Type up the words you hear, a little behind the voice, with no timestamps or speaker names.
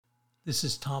This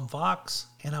is Tom Fox,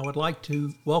 and I would like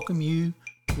to welcome you,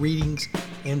 greetings,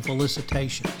 and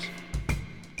felicitations.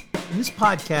 In this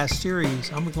podcast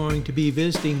series, I'm going to be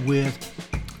visiting with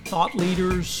thought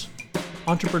leaders,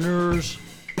 entrepreneurs,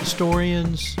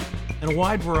 historians, and a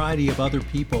wide variety of other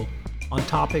people on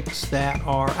topics that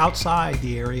are outside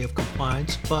the area of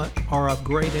compliance, but are of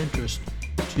great interest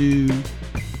to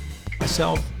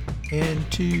myself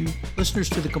and to listeners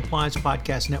to the Compliance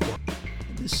Podcast Network.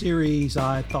 In this series,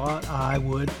 I thought I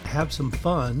would have some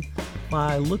fun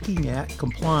by looking at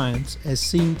compliance as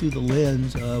seen through the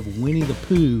lens of Winnie the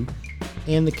Pooh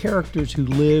and the characters who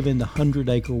live in the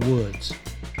 100-Acre Woods.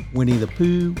 Winnie the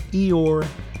Pooh, Eeyore,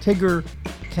 Tigger,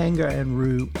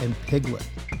 Kangaroo, and Piglet.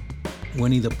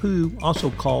 Winnie the Pooh, also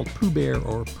called Pooh Bear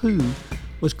or Pooh,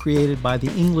 was created by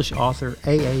the English author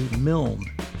A.A. Milne,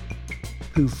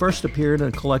 who first appeared in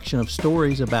a collection of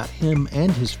stories about him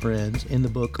and his friends in the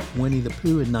book Winnie the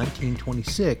Pooh in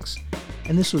 1926,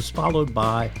 and this was followed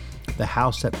by The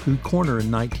House at Pooh Corner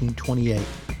in 1928.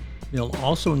 Milne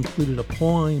also included a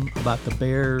poem about the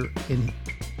bear in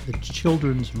the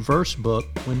children's verse book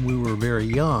When We Were Very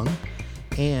Young,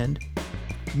 and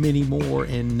many more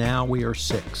in Now We Are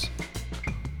Six.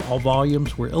 All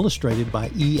volumes were illustrated by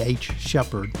E.H.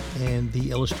 Shepard, and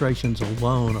the illustrations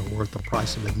alone are worth the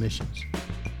price of admissions.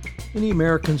 Many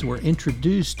Americans were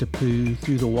introduced to Pooh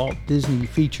through the Walt Disney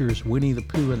features Winnie the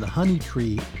Pooh and the Honey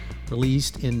Tree,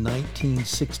 released in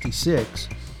 1966,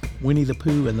 Winnie the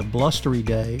Pooh and the Blustery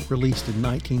Day, released in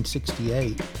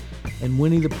 1968, and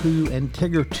Winnie the Pooh and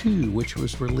Tigger 2, which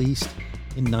was released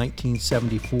in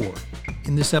 1974.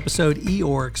 In this episode,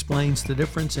 Eeyore explains the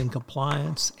difference in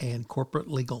compliance and corporate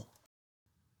legal.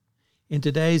 In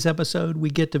today's episode, we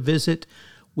get to visit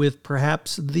with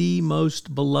perhaps the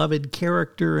most beloved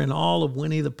character in all of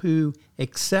Winnie the Pooh,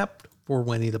 except for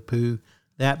Winnie the Pooh,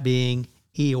 that being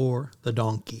Eeyore the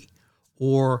donkey,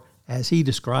 or as he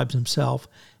describes himself,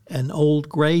 an old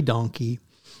gray donkey,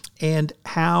 and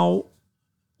how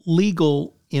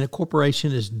legal in a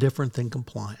corporation is different than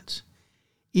compliance.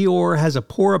 Eeyore has a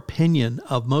poor opinion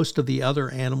of most of the other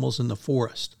animals in the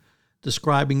forest,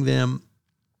 describing them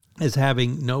as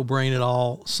having no brain at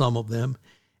all, some of them,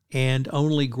 and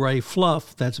only gray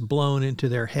fluff that's blown into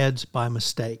their heads by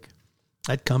mistake.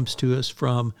 That comes to us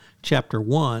from Chapter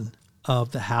 1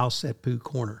 of The House at Pooh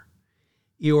Corner.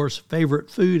 Eeyore's favorite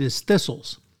food is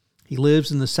thistles. He lives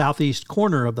in the southeast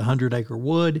corner of the 100-Acre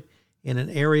Wood in an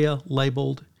area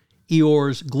labeled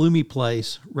Eeyore's Gloomy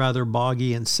Place, rather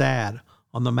boggy and sad,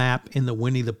 on the map in the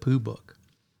Winnie the Pooh book.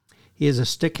 He has a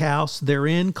stick house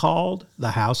therein called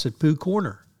the House at Pooh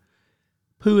Corner.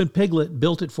 Pooh and Piglet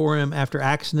built it for him after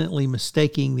accidentally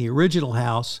mistaking the original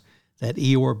house that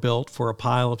Eeyore built for a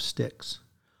pile of sticks.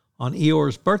 On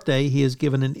Eeyore's birthday, he is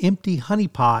given an empty honey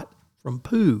pot from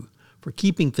Pooh for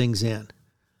keeping things in,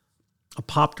 a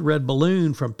popped red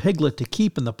balloon from Piglet to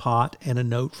keep in the pot, and a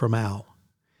note from Al.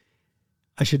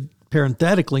 I should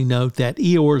parenthetically note that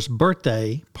Eeyore's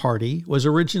birthday party was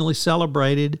originally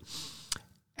celebrated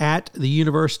at the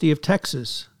University of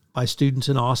Texas by students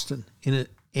in Austin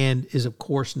and is, of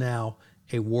course, now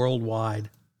a worldwide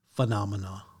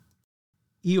phenomenon.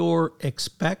 Eeyore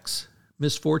expects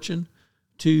misfortune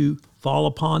to fall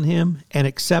upon him and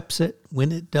accepts it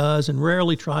when it does and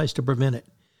rarely tries to prevent it.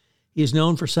 He is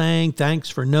known for saying, "Thanks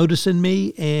for noticing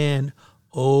me," and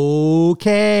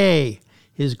 "okay."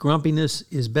 His grumpiness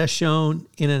is best shown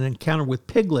in an encounter with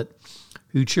Piglet,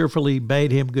 who cheerfully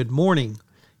bade him good morning.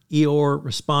 Eeyore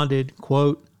responded,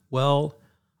 quote, "Well,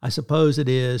 I suppose it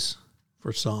is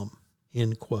for some,"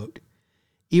 end quote.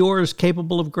 Eeyore is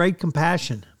capable of great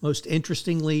compassion. Most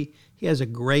interestingly, he has a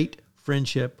great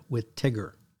friendship with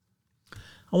Tigger.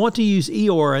 I want to use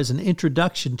Eeyore as an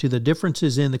introduction to the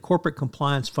differences in the corporate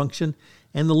compliance function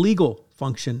and the legal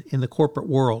function in the corporate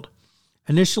world.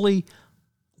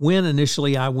 When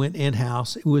initially I went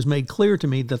in-house, it was made clear to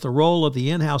me that the role of the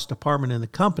in-house department in the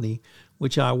company,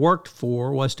 which I worked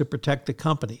for, was to protect the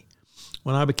company.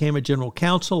 When I became a general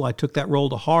counsel, I took that role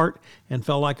to heart and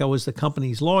felt like I was the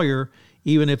company's lawyer,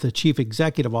 even if the chief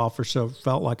executive officer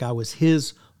felt like I was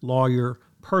his lawyer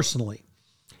personally.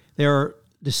 There are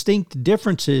distinct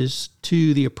differences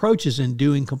to the approaches in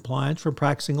doing compliance from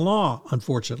practicing law,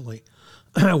 unfortunately.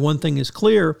 One thing is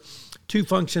clear: two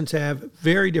functions have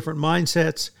very different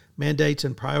mindsets, mandates,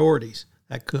 and priorities.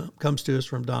 That comes to us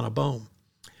from Donna Bohm.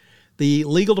 The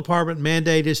legal department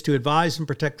mandate is to advise and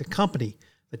protect the company.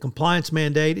 The compliance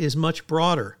mandate is much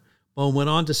broader. Bohm went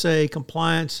on to say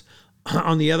compliance,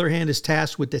 on the other hand, is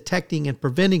tasked with detecting and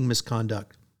preventing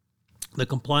misconduct. The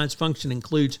compliance function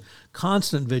includes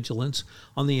constant vigilance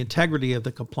on the integrity of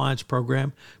the compliance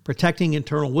program, protecting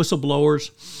internal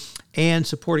whistleblowers, and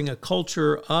supporting a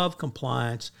culture of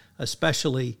compliance,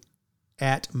 especially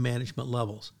at management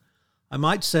levels. I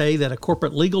might say that a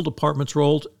corporate legal department's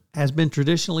role has been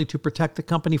traditionally to protect the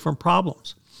company from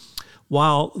problems,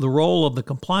 while the role of the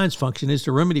compliance function is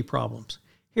to remedy problems.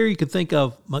 Here you could think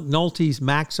of McNulty's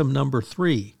maxim number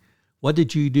 3. What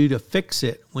did you do to fix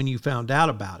it when you found out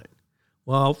about it?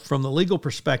 Well, from the legal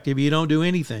perspective, you don't do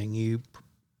anything. You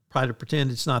try to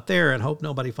pretend it's not there and hope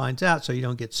nobody finds out so you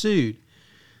don't get sued.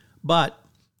 But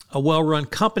a well-run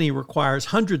company requires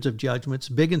hundreds of judgments,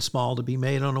 big and small, to be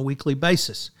made on a weekly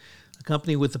basis. A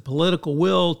company with the political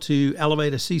will to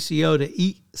elevate a CCO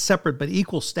to separate but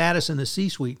equal status in the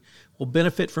C-suite will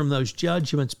benefit from those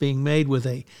judgments being made with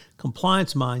a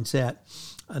compliance mindset,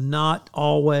 a not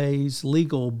always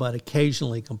legal but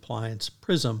occasionally compliance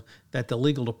prism that the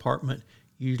legal department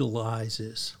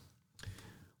utilizes.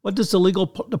 What does the legal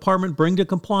department bring to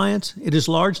compliance? It is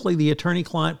largely the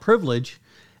attorney-client privilege,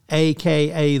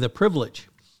 aka the privilege.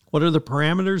 What are the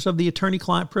parameters of the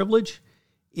attorney-client privilege?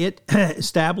 It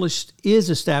is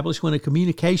established when a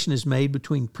communication is made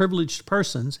between privileged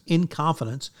persons in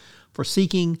confidence for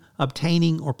seeking,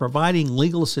 obtaining, or providing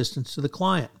legal assistance to the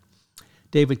client.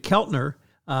 David Keltner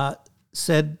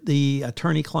said the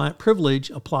attorney-client privilege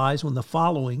applies when the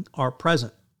following are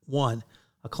present. 1,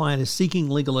 a client is seeking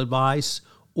legal advice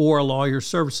or a lawyer's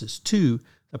services. 2,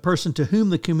 the person to whom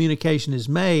the communication is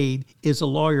made is a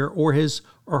lawyer or his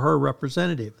or her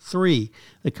representative. 3,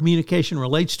 the communication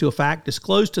relates to a fact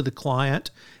disclosed to the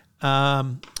client,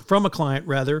 from a client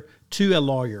rather, to a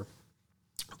lawyer.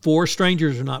 4,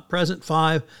 strangers are not present.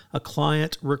 5, a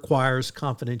client requires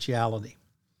confidentiality.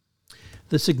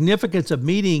 The significance of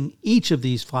meeting each of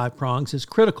these 5 prongs is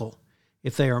critical.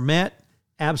 If they are met,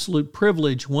 absolute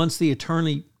privilege, once the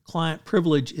attorney-client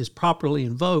privilege is properly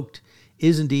invoked,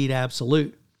 is indeed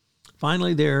absolute.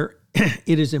 Finally,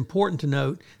 it is important to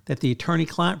note that the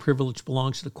attorney-client privilege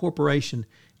belongs to the corporation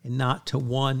and not to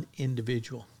one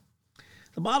individual.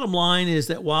 The bottom line is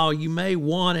that while you may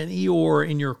want an EOR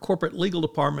in your corporate legal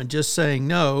department just saying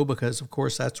no, because of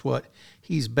course that's what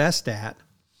he's best at,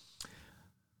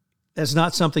 that's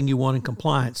not something you want in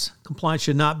compliance. Compliance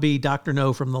should not be Dr.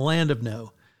 No from the land of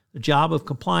no. The job of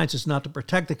compliance is not to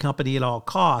protect the company at all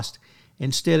costs.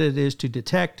 Instead, it is to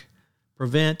detect,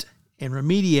 prevent, and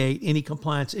remediate any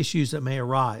compliance issues that may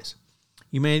arise.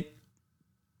 You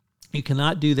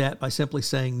cannot do that by simply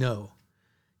saying no.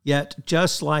 Yet,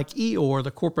 just like EOR, the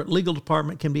corporate legal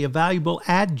department can be a valuable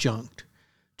adjunct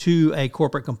to a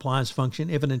corporate compliance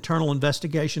function if an internal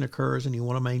investigation occurs and you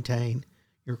want to maintain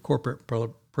your corporate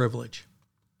privilege.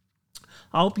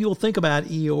 I hope you will think about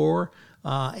EOR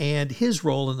and his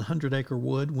role in the 100-Acre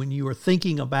Wood when you are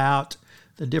thinking about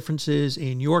the differences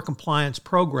in your compliance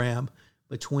program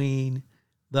between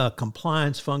the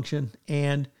compliance function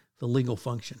and the legal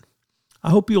function. I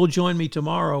hope you'll join me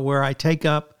tomorrow where I take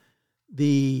up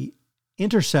the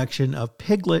intersection of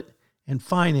Piglet and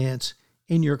finance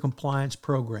in your compliance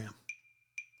program.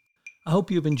 I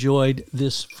hope you've enjoyed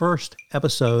this first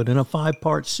episode in a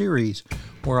 5-part series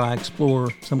where I explore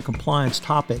some compliance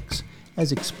topics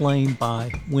as explained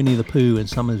by Winnie the Pooh and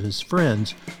some of his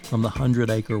friends from the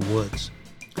 100-Acre Woods.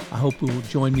 I hope you will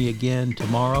join me again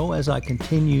tomorrow as I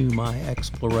continue my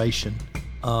exploration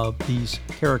of these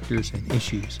characters and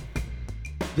issues.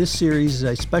 This series is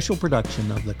a special production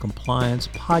of the Compliance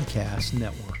Podcast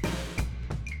Network.